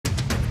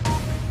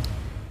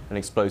an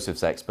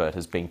explosives expert,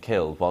 has been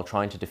killed while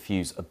trying to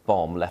defuse a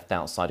bomb left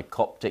outside a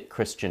Coptic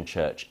Christian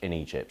church in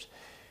Egypt.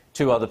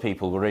 2 other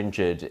people were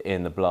injured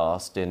in the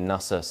blast in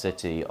Nasser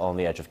city on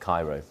the edge of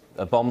Cairo.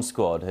 A bomb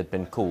squad had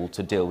been called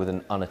to deal with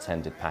an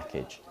unattended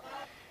package.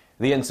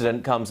 The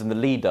incident comes in the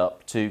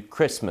lead-up to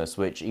Christmas,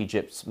 which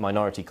Egypt's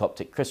minority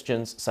Coptic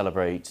Christians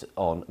celebrate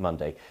on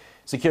Monday.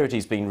 Security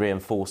has been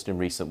reinforced in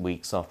recent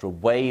weeks after a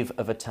wave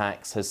of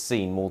attacks has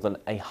seen more than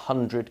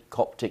 100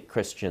 Coptic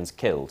Christians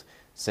killed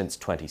since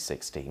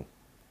 2016.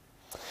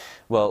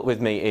 Well,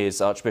 with me is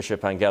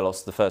Archbishop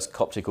Angaelos, the first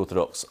Coptic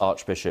Orthodox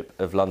Archbishop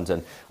of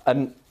London.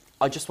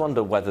 I just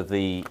wonder whether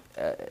the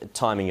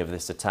timing of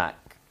this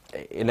attack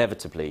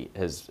inevitably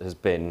has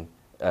been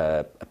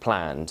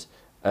planned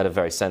at a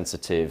very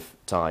sensitive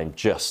time,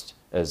 just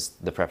as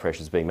the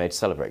preparations are being made to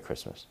celebrate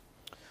Christmas.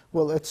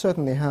 Well, it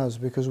certainly has,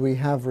 because we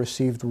have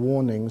received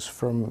warnings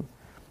from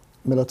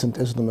militant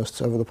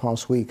Islamists over the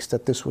past weeks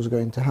that this was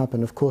going to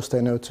happen. Of course,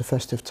 they know it's a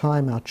festive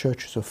time, our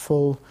churches are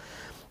full,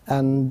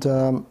 and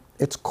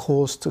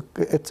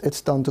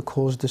it's done to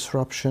cause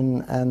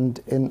disruption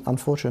and,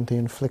 unfortunately,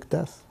 inflict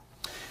death.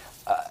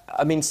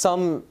 I mean,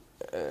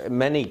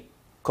 many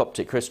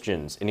Coptic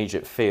Christians in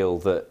Egypt feel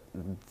that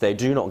they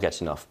do not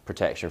get enough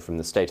protection from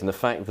the state, and the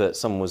fact that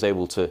someone was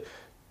able to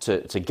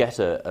get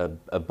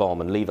a bomb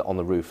and leave it on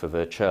the roof of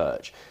a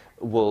church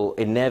will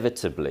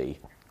inevitably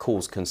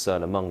cause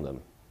concern among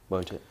them,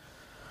 won't it?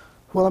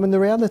 Well, I mean, the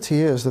reality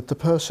is that the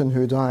person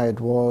who died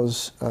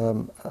was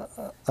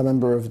a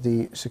member of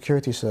the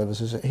security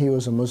services. He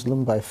was a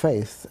Muslim by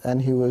faith,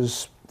 and he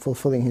was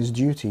fulfilling his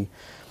duty.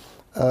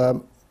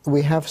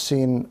 We have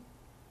seen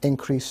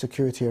increased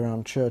security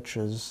around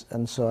churches,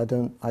 and so I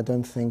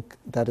don't think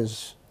that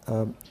is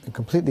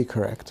completely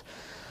correct.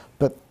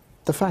 But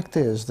the fact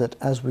is that,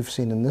 as we've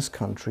seen in this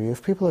country,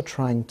 if people are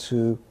trying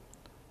to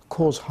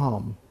cause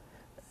harm,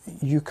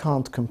 you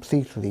can't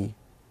completely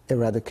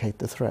eradicate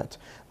the threat.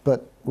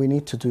 But we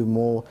need to do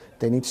more.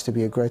 There needs to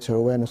be a greater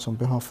awareness on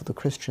behalf of the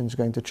Christians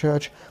going to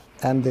church,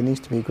 and there needs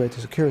to be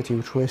greater security,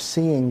 which we're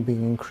seeing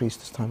being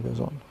increased as time goes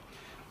on.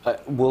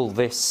 Will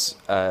this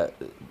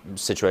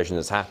situation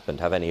that's happened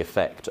have any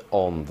effect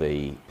on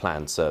the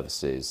planned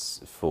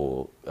services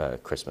for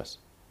Christmas?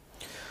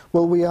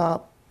 Well,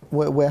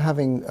 we're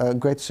having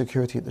greater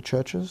security at the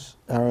churches,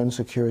 our own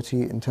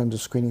security in terms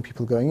of screening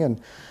people going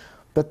in.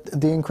 But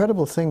the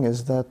incredible thing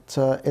is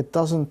that it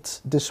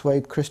doesn't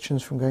dissuade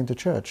Christians from going to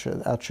church.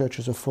 Our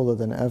churches are fuller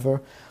than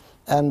ever.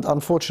 And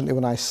unfortunately,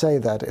 when I say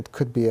that, it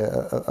could be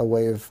a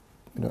way of,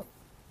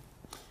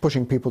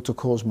 pushing people to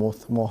cause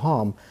more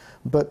harm.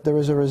 But there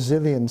is a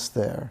resilience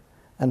there,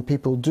 and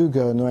people do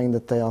go knowing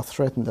that they are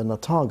threatened and are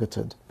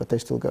targeted, but they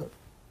still go.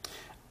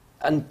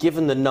 And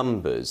given the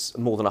numbers,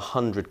 more than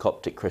 100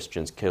 Coptic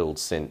Christians killed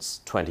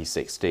since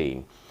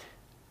 2016,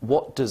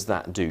 what does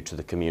that do to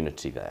the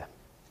community there?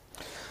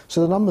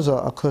 So the numbers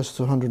are close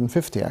to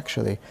 150,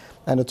 actually,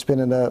 and it's been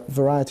in a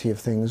variety of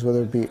things,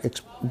 whether it be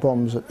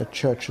bombs at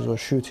churches or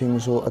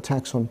shootings or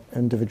attacks on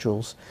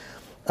individuals.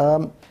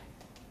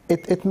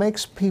 It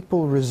makes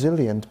people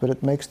resilient, but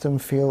it makes them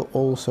feel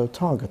also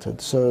targeted.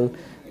 So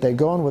they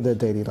go on with their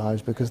daily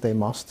lives because they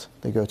must.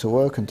 They go to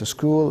work and to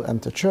school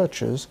and to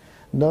churches,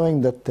 knowing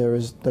that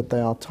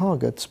they are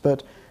targets,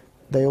 but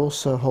they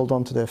also hold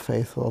on to their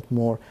faith a lot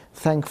more.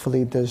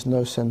 Thankfully, there's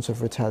no sense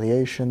of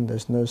retaliation,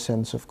 there's no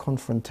sense of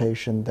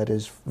confrontation that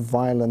is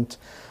violent,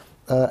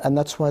 and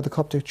that's why the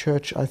Coptic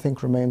Church, I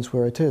think, remains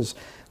where it is.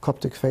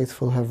 Coptic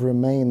faithful have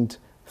remained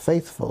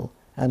faithful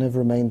and have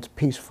remained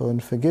peaceful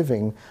and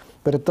forgiving,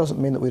 but it doesn't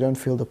mean that we don't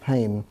feel the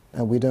pain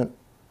and we don't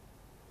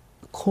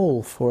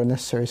call for a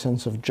necessary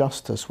sense of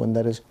justice when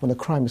a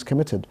crime is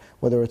committed,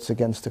 whether it's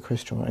against a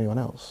Christian or anyone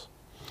else.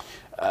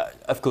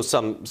 Of course,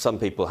 some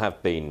people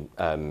have been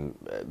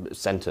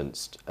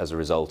sentenced as a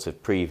result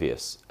of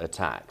previous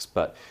attacks,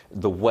 but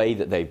the way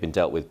that they've been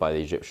dealt with by the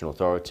Egyptian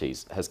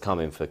authorities has come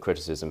in for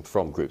criticism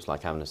from groups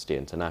like Amnesty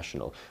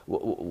International.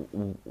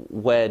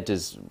 Where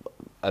does,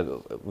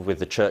 with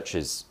the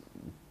Church's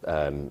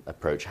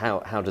approach,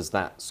 how does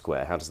that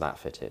square, how does that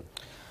fit in?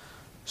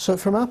 So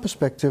from our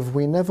perspective,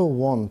 we never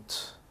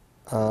want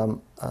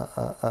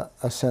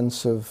a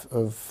sense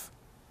of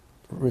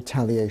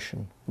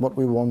retaliation. What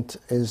we want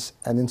is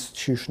an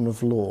institution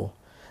of law.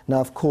 Now,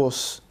 of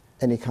course,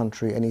 any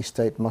country, any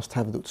state must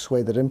have the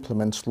way that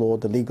implements law,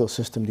 the legal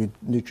system,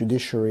 the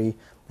judiciary,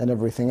 and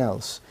everything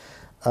else.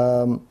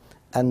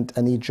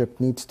 And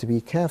Egypt needs to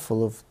be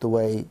careful of the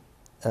way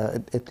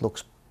it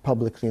looks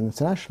publicly and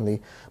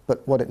internationally.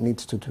 But what it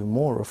needs to do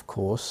more, of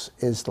course,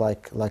 is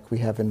like we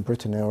have in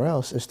Britain or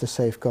else, is to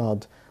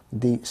safeguard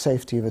the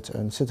safety of its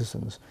own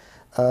citizens.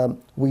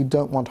 We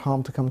don't want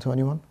harm to come to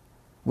anyone.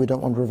 We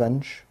don't want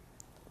revenge,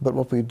 but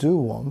what we do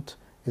want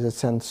is a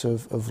sense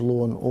of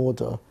law and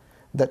order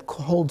that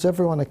holds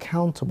everyone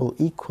accountable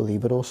equally,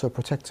 but also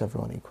protects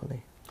everyone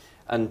equally.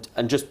 And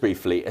just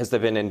briefly, has there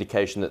been an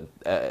indication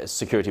that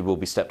security will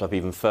be stepped up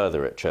even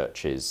further at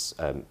churches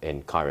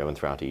in Cairo and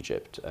throughout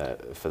Egypt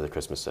for the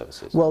Christmas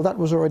services? Well, that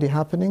was already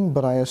happening,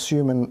 but I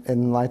assume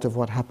in light of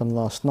what happened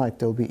last night,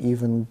 there'll be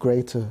even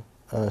greater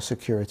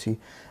security.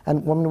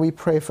 And when we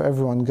pray for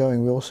everyone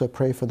going, we also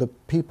pray for the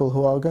people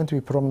who are going to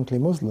be predominantly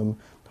Muslim,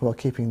 who are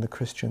keeping the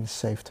Christians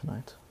safe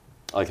tonight.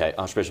 Okay,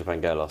 Archbishop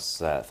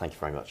Angaelos, thank you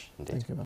very much indeed. Thank you.